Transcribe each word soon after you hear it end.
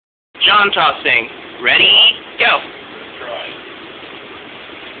John tossing. Ready, go.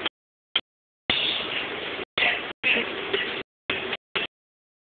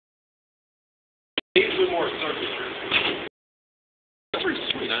 More surface. That's pretty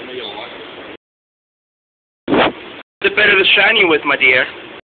sweet. I know you'll like it. The better the shine you with, my dear.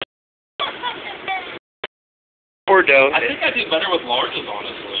 Or don't. I think I do better with larges,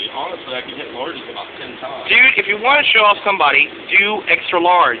 honestly. Honestly, I can hit larges about 10 times. Dude, if you want to show off somebody, do extra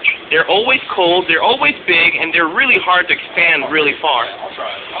large. They're always cold, they're always big, and they're really hard to expand really far. I'll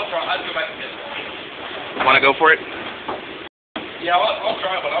try it. I'll go back and get it. Want to go for it? Yeah, I'll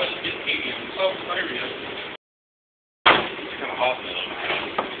try it, but I was just getting medium. So, there we go. It's kind of hot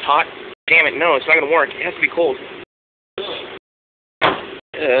though. It's hot? Damn it, no, it's not going to work. It has to be cold.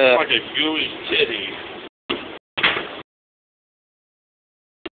 It's like a gooey titty.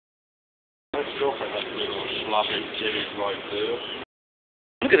 My girlfriend has little sloppy titties like this.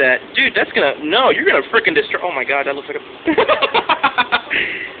 Look at that. Dude, that's going to... No, you're going to frickin' destroy... Oh my god, that looks like a...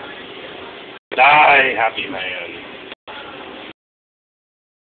 Die, happy man.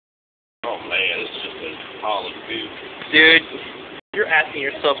 Oh man, this is just a pile of goo. Dude, you're asking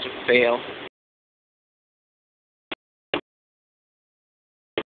yourself to fail.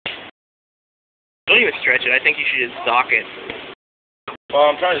 Don't even stretch it. I think you should just sock it. Well,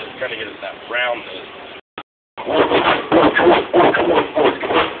 I'm trying to get it that roundness.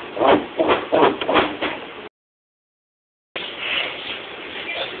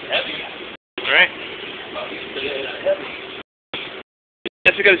 That's heavy. Alright.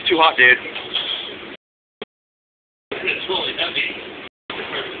 That's because it's too hot, dude. It's really heavy.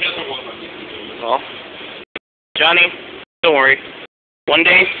 Well, Johnny, don't worry. One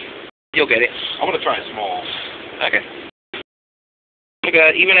day, you'll get it. I'm gonna try small. Okay. Oh my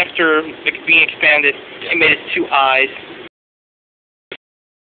god, even after it being expanded, it made its two eyes.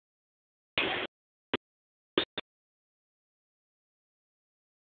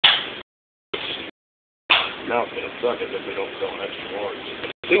 Now it's gonna suck as if we don't sell an extra large.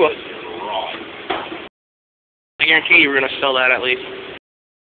 We will. Raw. I guarantee you we're going to sell that at least.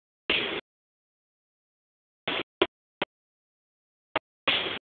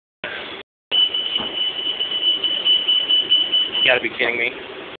 You gotta be kidding me.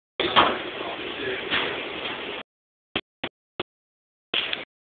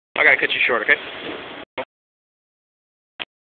 I gotta cut you short, okay?